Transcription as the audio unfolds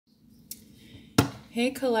Hey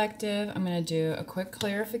collective, I'm going to do a quick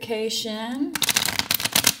clarification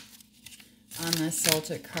on the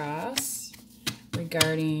Celtic cross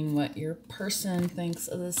regarding what your person thinks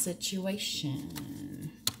of the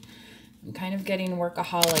situation. I'm kind of getting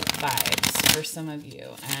workaholic vibes for some of you,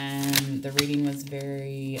 and the reading was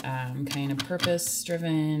very kind of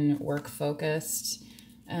purpose-driven, work-focused.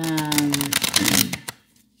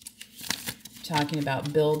 Talking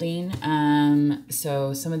about building.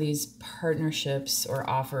 So some of these partnerships or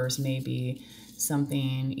offers may be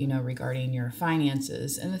something, you know, regarding your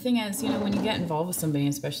finances. And the thing is, you know, when you get involved with somebody,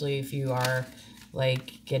 especially if you are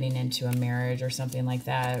like getting into a marriage or something like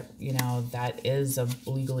that, you know, that is a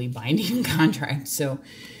legally binding contract. So,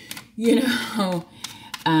 you know,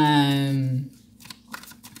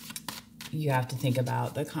 you have to think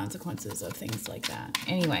about the consequences of things like that.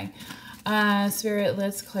 Anyway, Spirit,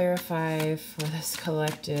 let's clarify for this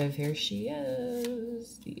collective. Here she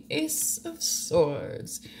is, the Ace of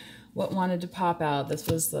Swords. What wanted to pop out? This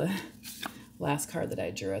was the last card that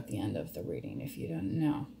I drew at the end of the reading, if you don't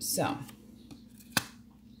know. So,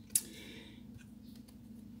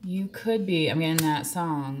 you could be, I'm getting that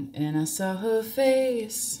song, and I saw her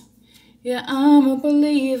face. Yeah, I'm a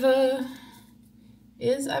believer.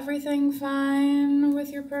 Is everything fine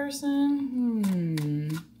with your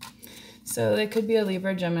person? So it could be a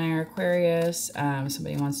Libra, Gemini, or Aquarius.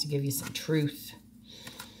 Somebody wants to give you some truth.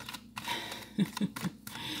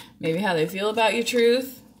 Maybe how they feel about your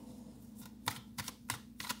truth.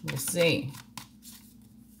 We'll see.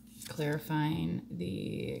 Clarifying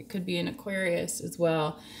it could be an Aquarius as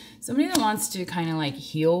well. Somebody that wants to kind of like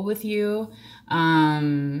heal with you.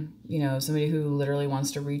 You know, somebody who literally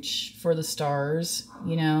wants to reach for the stars,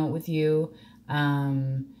 you know, with you.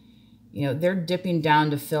 You know, they're dipping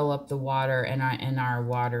down to fill up the water and are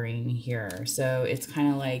watering here. So it's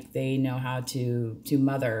kind of like they know how to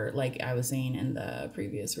mother, like I was saying in the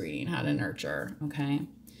previous reading, how to nurture, okay?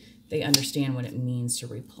 They understand what it means to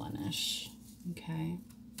replenish, okay?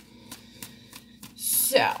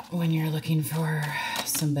 So when you're looking for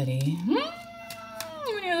somebody,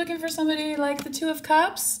 like the Two of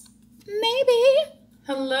Cups, maybe.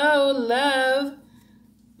 Hello, love.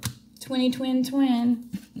 Twin.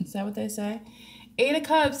 Is that what they say? Eight of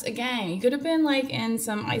Cups, again, you could have been like in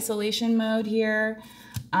some isolation mode here.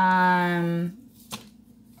 And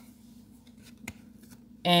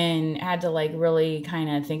had to like really kind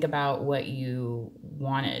of think about what you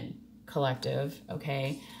wanted, collective,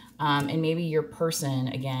 okay? And maybe your person,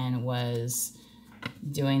 again, was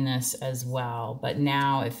doing this as well, but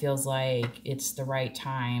now it feels like it's the right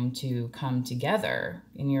time to come together,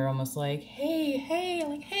 and you're almost like, hey,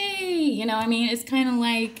 you know what I mean? It's kind of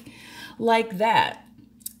like that,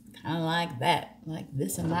 like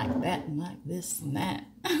this and like that and like this and that.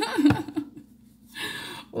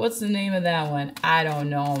 What's the name of that one? I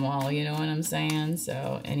don't know them all, you know what I'm saying?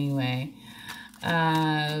 So anyway,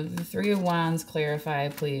 the Three of Wands, clarify,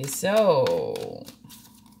 please. So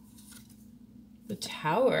the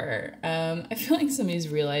Tower. I feel like somebody's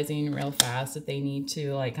realizing real fast that they need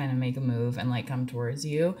to like kind of make a move and like come towards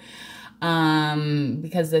you.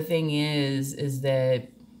 Because the thing is that,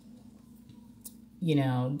 you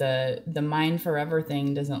know, the mind forever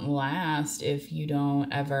thing doesn't last if you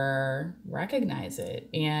don't ever recognize it.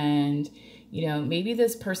 And, you know, maybe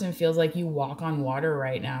this person feels like you walk on water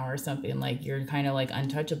right now or something, like you're kind of like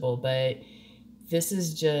untouchable, but this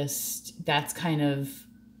is just, that's kind of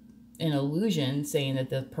an illusion, saying that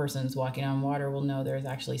the person's walking on water. Will know there's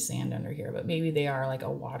actually sand under here, but maybe they are like a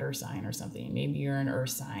water sign or something. Maybe you're an earth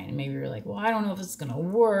sign, and maybe you're like, well, I don't know if it's gonna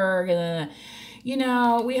work. You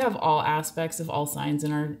know, we have all aspects of all signs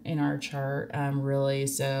in our chart, really.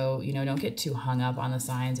 So, you know, don't get too hung up on the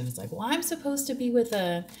signs. If it's like, well, I'm supposed to be with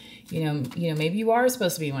a, you know, maybe you are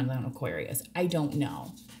supposed to be one of them Aquarius. I don't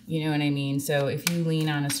know. You know what I mean? So if you lean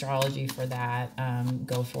on astrology for that,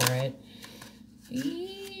 go for it.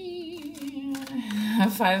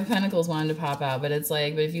 Five of Pentacles wanted to pop out, but it's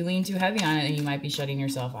like, but if you lean too heavy on it, then you might be shutting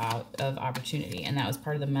yourself out of opportunity. And that was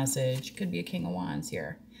part of the message. Could be a King of Wands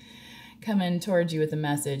here coming towards you with a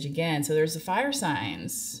message again. So there's the fire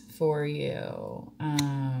signs for you.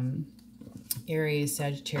 Aries,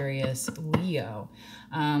 Sagittarius, Leo.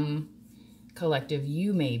 Collective,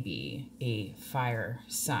 you may be a fire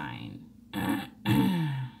sign.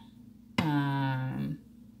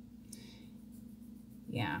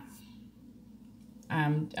 Yeah.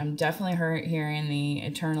 I'm definitely hearing the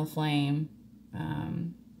Eternal Flame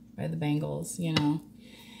by the Bangles, you know.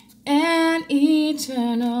 An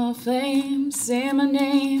eternal flame, say my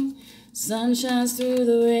name, sun shines through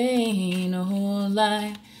the rain, a whole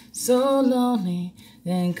life so lonely,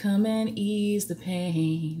 then come and ease the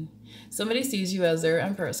pain. Somebody sees you as their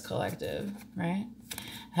Empress collective, right?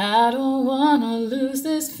 I don't wanna lose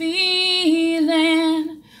this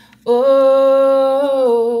feeling. Oh.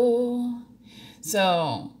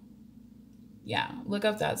 So, yeah, look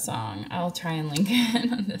up that song. I'll try and link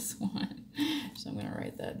it on this one. So I'm gonna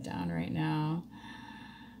write that down right now.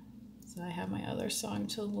 So I have my other song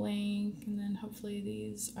to link, and then hopefully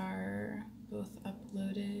these are both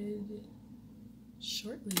uploaded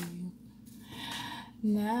shortly.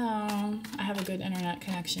 Now I have a good internet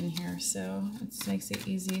connection here, so it makes it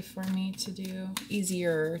easier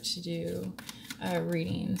to do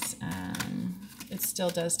readings. It still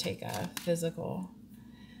does take a physical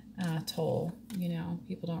toll, you know,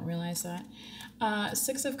 people don't realize that.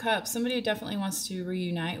 Six of Cups, somebody definitely wants to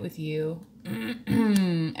reunite with you.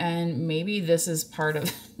 And maybe this is part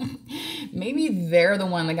of, maybe they're the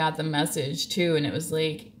one that got the message too. And it was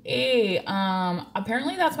like, hey,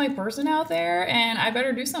 apparently that's my person out there and I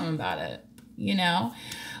better do something about it. You know,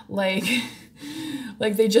 like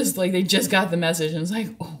they just got the message and it's like,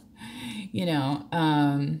 oh, you know,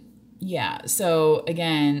 yeah. So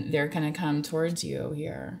again, they're going to come towards you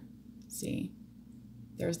here. See,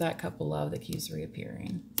 there's that cup of love that keeps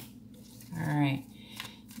reappearing. All right.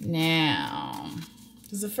 Now,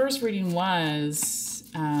 because the first reading was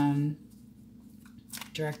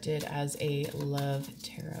directed as a love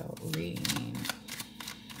tarot reading.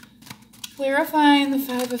 Clarifying the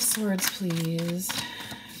Five of Swords, please,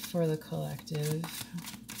 for the collective.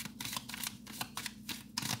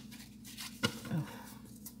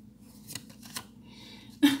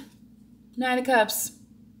 Oh. Nine of Cups.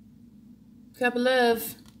 Cup of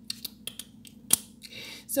love.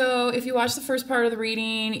 So if you watch the first part of the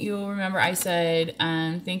reading, you'll remember I said,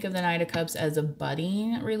 think of the Knight of Cups as a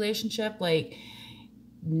budding relationship. Like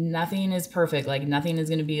nothing is perfect. Like nothing is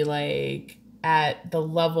going to be like at the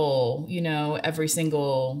level, you know, every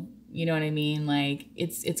single, you know what I mean? Like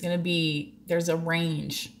it's going to be, there's a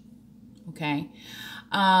range. Okay.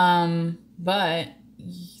 But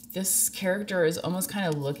this character is almost kind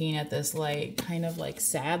of looking at this, like kind of like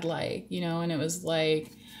sad, like, you know, and it was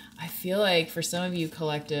like, I feel like for some of you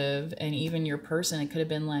collective and even your person, it could have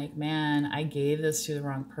been like, man, I gave this to the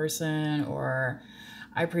wrong person, or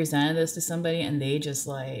I presented this to somebody and they just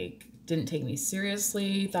like didn't take me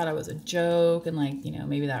seriously, thought I was a joke, and like, you know,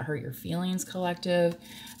 maybe that hurt your feelings, collective.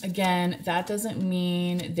 Again, that doesn't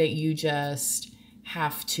mean that you just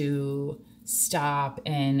have to stop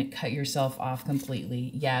and cut yourself off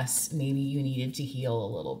completely. Yes, maybe you needed to heal a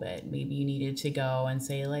little bit. Maybe you needed to go and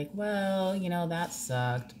say like, well, you know, that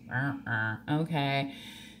sucked. Okay.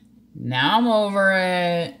 Now I'm over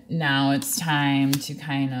it. Now it's time to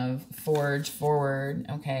kind of forge forward.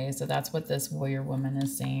 Okay, so that's what this warrior woman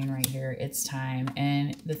is saying right here. It's time.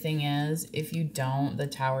 And the thing is, if you don't, the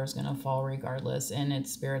tower's going to fall regardless, and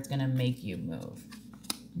its spirit's going to make you move.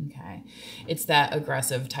 Okay, it's that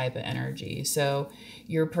aggressive type of energy. So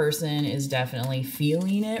your person is definitely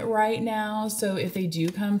feeling it right now. So if they do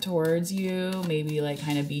come towards you, maybe like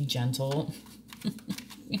kind of be gentle.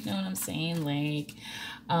 You know what I'm saying? Like,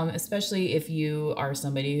 especially if you are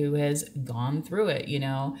somebody who has gone through it, you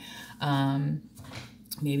know,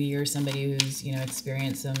 maybe you're somebody who's, you know,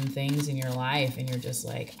 experienced some things in your life and you're just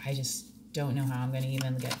like, I just don't know how I'm going to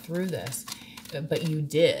even get through this. But you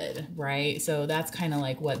did, right? So that's kind of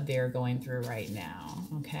like what they're going through right now,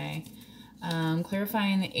 okay?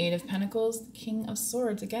 Clarifying the Eight of Pentacles, the King of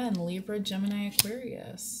Swords, again, Libra, Gemini,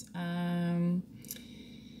 Aquarius.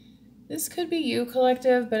 This could be you,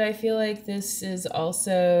 collective, but I feel like this is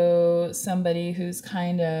also somebody who's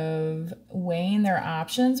kind of weighing their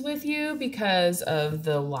options with you because of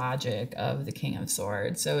the logic of the King of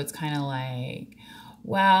Swords. So it's kind of like,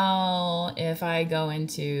 well, if I go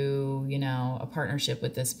into, you know, a partnership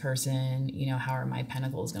with this person, you know, how are my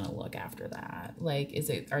pentacles going to look after that? Like,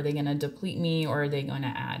 are they going to deplete me, or are they going to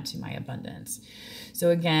add to my abundance? So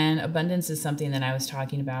again, abundance is something that I was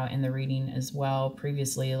talking about in the reading as well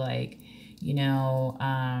previously. Like, you know,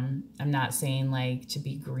 I'm not saying like to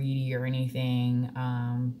be greedy or anything,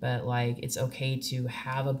 but like it's okay to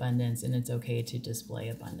have abundance and it's okay to display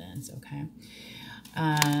abundance. Okay.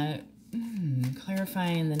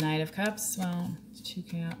 Clarifying the Knight of Cups. Well,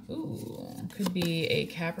 could be a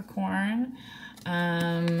Capricorn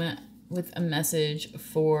with a message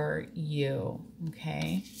for you.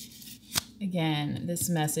 Okay. Again, this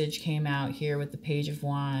message came out here with the Page of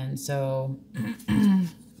Wands. So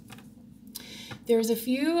there's a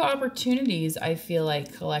few opportunities, I feel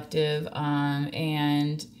like, collective,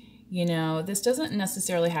 and You know, this doesn't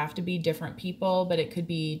necessarily have to be different people, but it could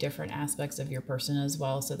be different aspects of your person as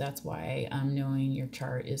well. So that's why knowing your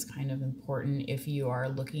chart is kind of important if you are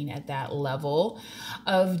looking at that level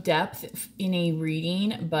of depth in a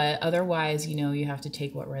reading. But otherwise, you know, you have to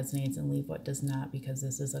take what resonates and leave what does not, because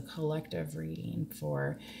this is a collective reading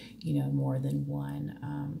for, you know, more than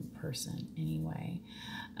one person anyway.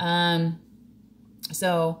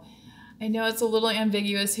 So I know it's a little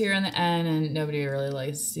ambiguous here in the end, and nobody really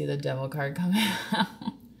likes to see the devil card come out.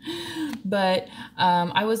 But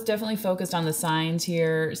I was definitely focused on the signs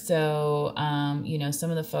here. So, you know,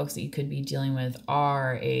 some of the folks that you could be dealing with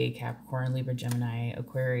are a Capricorn, Libra, Gemini,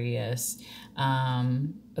 Aquarius.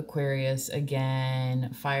 Aquarius,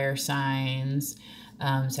 again, fire signs,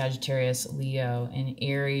 Sagittarius, Leo, and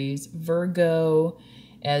Aries, Virgo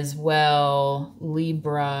as well,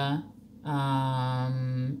 Libra,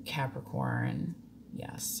 Capricorn.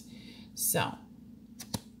 Yes. So,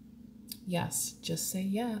 yes, just say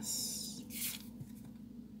yes.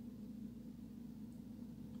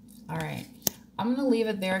 All right. I'm going to leave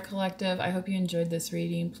it there, collective. I hope you enjoyed this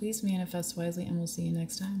reading. Please manifest wisely, and we'll see you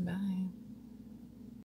next time. Bye.